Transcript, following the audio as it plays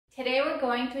Today we're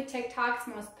going through TikTok's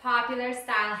most popular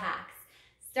style hacks,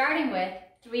 starting with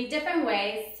 3 different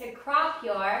ways to crop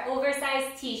your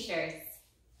oversized t-shirts.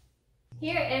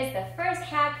 Here is the first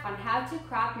hack on how to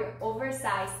crop your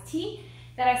oversized tee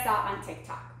that I saw on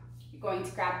TikTok. You're going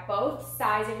to grab both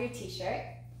sides of your t-shirt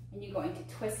and you're going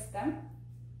to twist them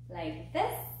like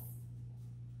this.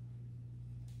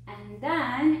 And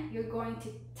then you're going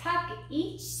to tuck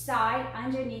each side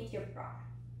underneath your bra.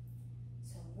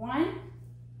 So 1,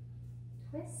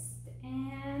 twist,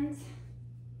 and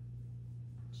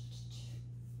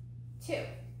 2.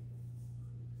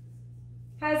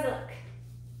 How does it look?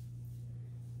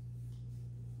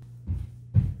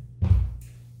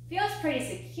 Feels pretty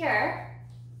secure.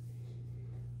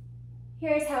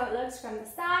 Here's how it looks from the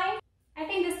side. I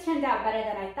think this turned out better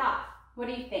than I thought. What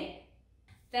do you think?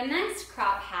 The next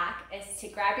crop hack is to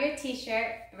grab your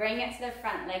t-shirt, bring it to the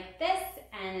front like this,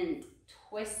 and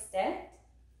twist it.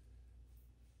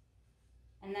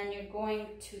 And then you're going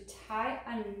to tie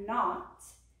a knot.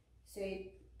 So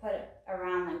you put it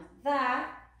around like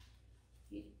that.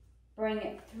 You bring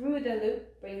it through the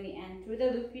loop, bring the end through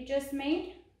the loop you just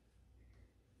made.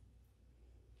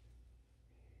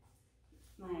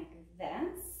 Like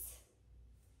this.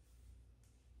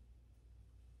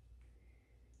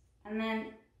 And then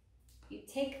you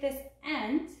take this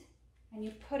end and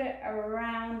you put it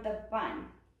around the bun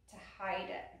to hide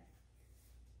it,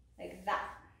 like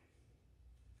that.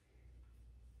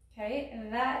 Okay,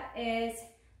 and that is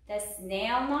the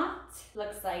snail knot.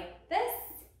 Looks like this.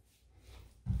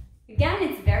 Again,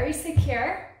 it's very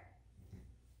secure.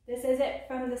 This is it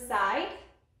from the side.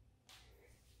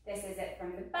 This is it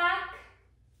from the back.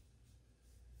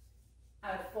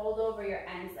 I would fold over your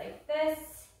ends like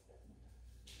this,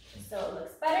 so it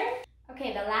looks better.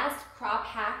 Okay, the last crop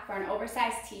hack for an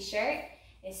oversized t-shirt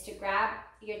is to grab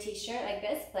your t-shirt like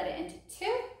this, split it into 2,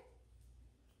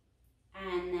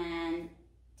 and then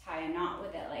tie a knot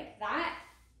with it like that,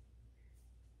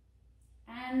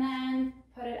 and then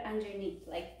put it underneath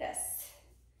like this.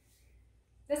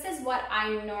 This is what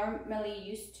I normally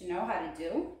used to know how to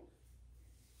do.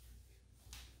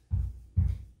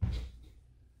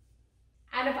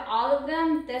 Out of all of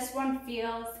them, this one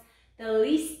feels the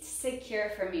least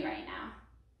secure for me right now.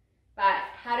 But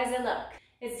how does it look?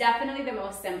 It's definitely the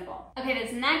most simple. Okay,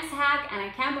 this next hack, and I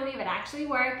can't believe it actually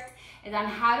worked, is on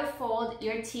how to fold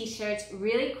your t-shirts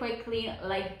really quickly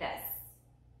like this.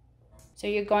 So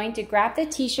you're going to grab the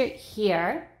t-shirt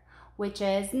here, which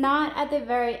is not at the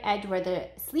very edge where the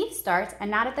sleeve starts and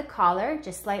not at the collar,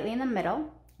 just slightly in the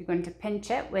middle. You're going to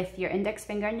pinch it with your index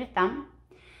finger and your thumb.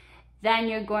 Then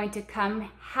you're going to come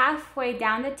halfway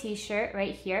down the t-shirt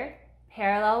right here,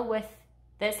 parallel with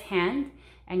this hand,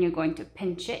 and you're going to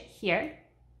pinch it here.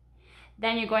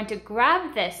 Then you're going to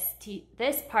grab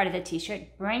this part of the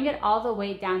t-shirt, bring it all the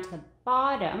way down to the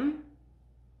bottom,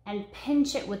 and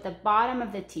pinch it with the bottom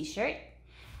of the t-shirt.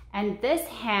 And this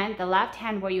hand, the left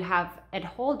hand where you have it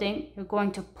holding, you're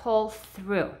going to pull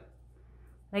through,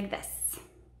 like this,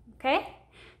 okay?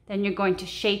 Then you're going to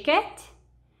shake it.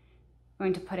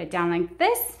 Going to put it down like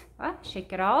this,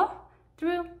 shake it all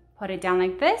through, put it down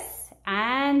like this,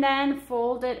 and then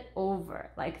fold it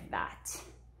over like that.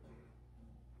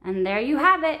 And there you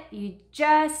have it. You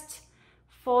just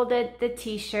folded the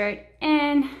t-shirt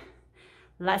in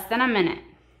less than a minute.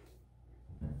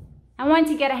 And once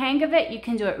you get a hang of it, you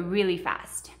can do it really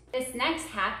fast. This next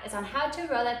hack is on how to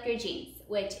roll up your jeans,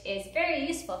 which is very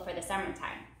useful for the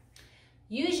summertime.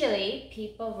 Usually,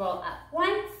 people roll up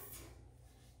once,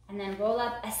 and then roll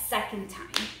up a second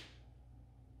time.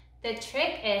 The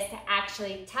trick is to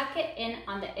actually tuck it in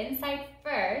on the inside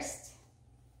first,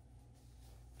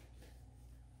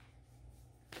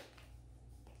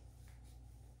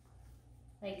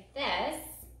 like this.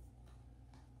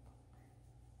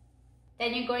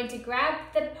 Then you're going to grab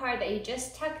the part that you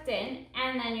just tucked in,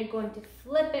 and then you're going to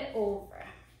flip it over,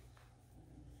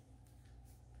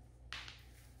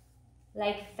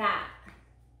 like that.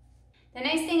 The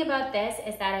nice thing about this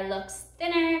is that it looks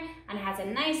thinner and has a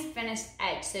nice finished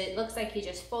edge, so it looks like you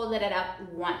just folded it up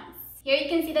once. Here you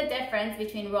can see the difference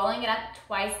between rolling it up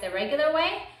twice the regular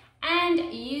way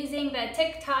and using the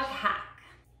TikTok hack.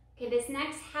 Okay, this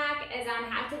next hack is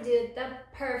on how to do the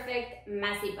perfect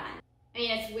messy bun. I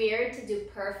mean, it's weird to do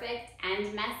perfect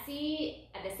and messy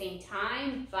at the same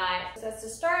time, but so let's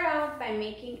just start off by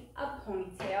making a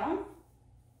ponytail.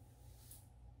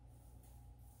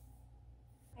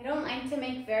 I don't like to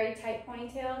make very tight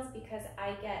ponytails because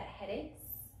I get headaches,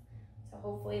 so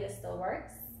hopefully this still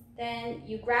works. Then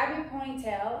you grab your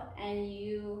ponytail and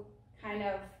you kind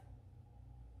of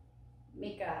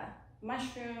make a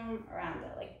mushroom around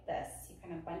it like this. You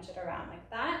kind of bunch it around like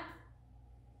that.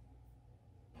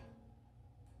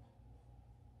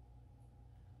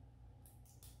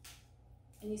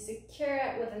 and you secure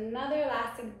it with another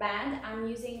elastic band. I'm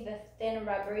using the thin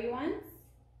rubbery ones.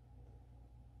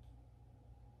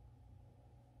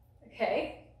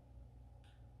 Okay.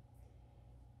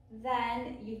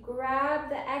 Then you grab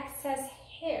the excess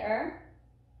hair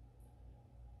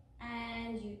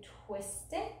and you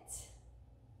twist it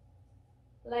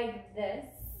like this.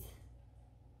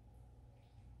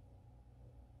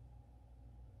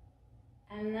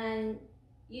 And then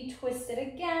you twist it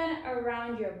again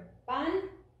around your bun.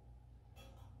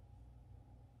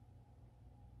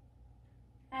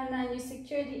 And then you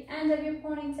secure the end of your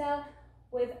ponytail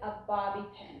with a bobby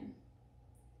pin.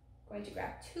 I'm going to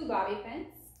grab 2 bobby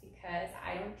pins because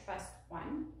I don't trust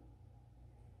one.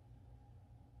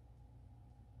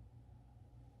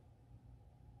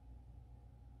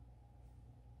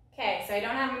 Okay, so I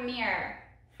don't have a mirror.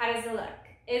 How does it look?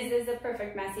 Is this a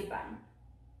perfect messy bun?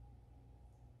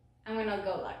 I'm gonna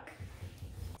go look.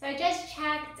 So I just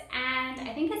checked and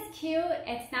I think it's cute.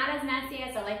 It's not as messy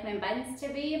as I like my buns to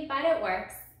be, but it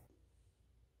works.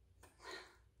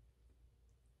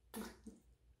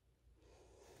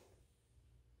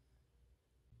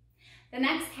 The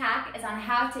next hack is on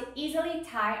how to easily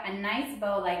tie a nice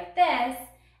bow like this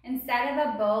instead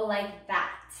of a bow like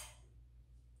that.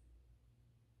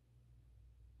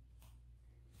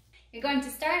 You're going to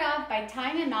start off by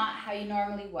tying a knot how you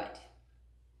normally would.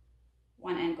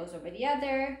 One end goes over the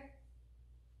other,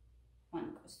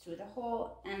 one goes through the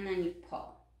hole, and then you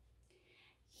pull.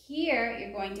 Here,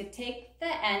 you're going to take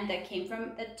the end that came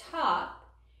from the top,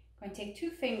 you're going to take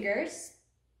 2 fingers,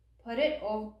 put it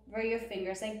over your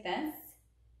fingers like this,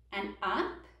 and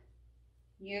up.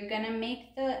 You're gonna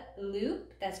make the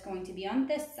loop that's going to be on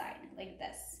this side, like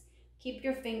this. Keep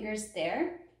your fingers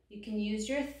there. You can use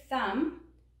your thumb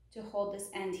to hold this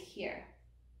end here.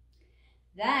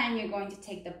 Then you're going to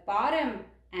take the bottom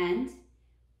end,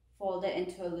 fold it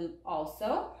into a loop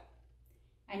also,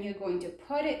 and you're going to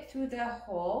put it through the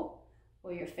hole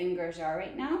where your fingers are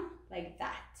right now, like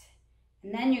that.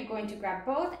 And then you're going to grab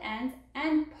both ends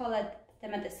and pull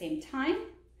them at the same time,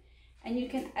 and you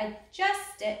can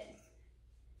adjust it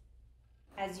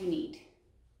as you need.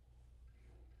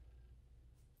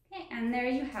 Okay, and there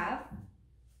you have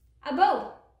a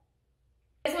bow.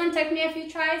 This one took me a few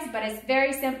tries, but it's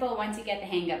very simple once you get the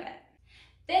hang of it.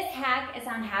 This hack is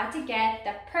on how to get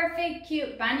the perfect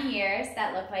cute bunny ears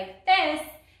that look like this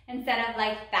instead of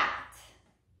like that.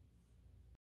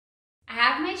 I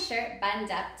have my shirt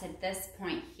buttoned up to this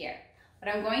point here.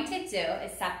 What I'm going to do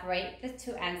is separate the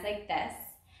 2 ends like this.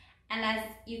 And as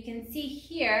you can see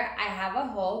here, I have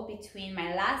a hole between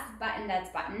my last button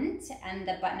that's buttoned and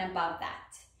the button above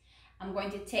that. I'm going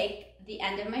to take the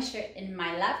end of my shirt in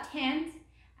my left hand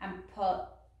and put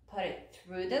it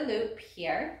through the loop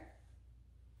here.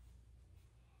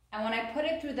 And when I put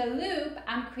it through the loop,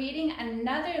 I'm creating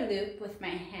another loop with my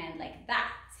hand like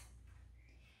that.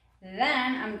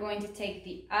 Then I'm going to take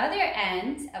the other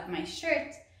end of my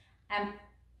shirt and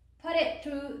put it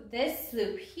through this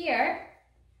loop here.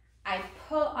 I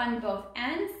pull on both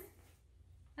ends,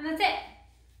 and that's it.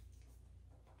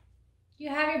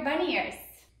 You have your bunny ears.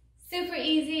 Super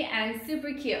easy and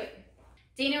super cute.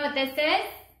 Do you know what this is?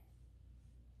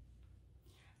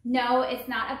 No, it's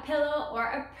not a pillow or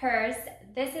a purse.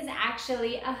 This is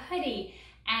actually a hoodie.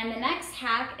 And the next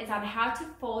hack is on how to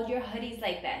fold your hoodies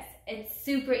like this. It's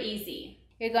super easy.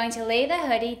 You're going to lay the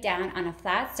hoodie down on a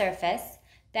flat surface.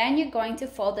 Then you're going to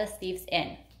fold the sleeves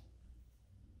in.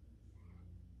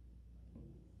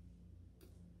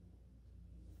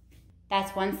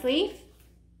 That's one sleeve.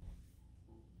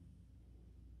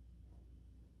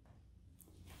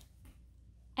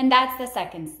 And that's the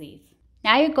second sleeve.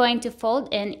 Now you're going to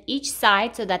fold in each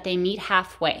side so that they meet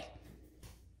halfway.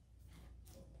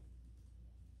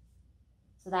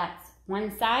 So that's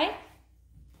one side.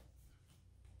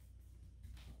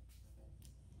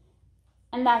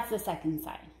 And that's the second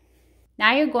side.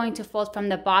 Now you're going to fold from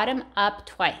the bottom up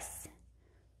twice.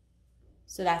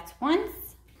 So that's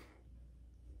once.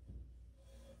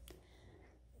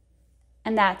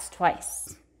 And that's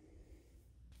twice.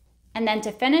 And then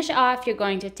to finish off, you're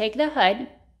going to take the hood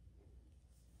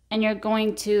and you're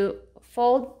going to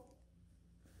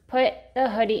put the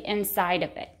hoodie inside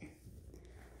of it,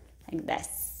 like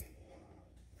this.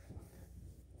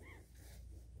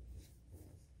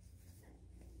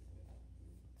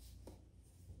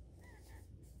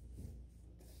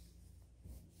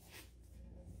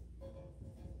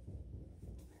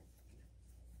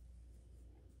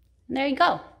 And there you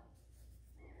go.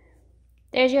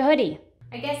 There's your hoodie.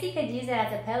 I guess you could use it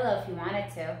as a pillow if you wanted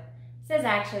to. This is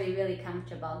actually really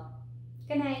comfortable.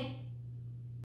 Good night.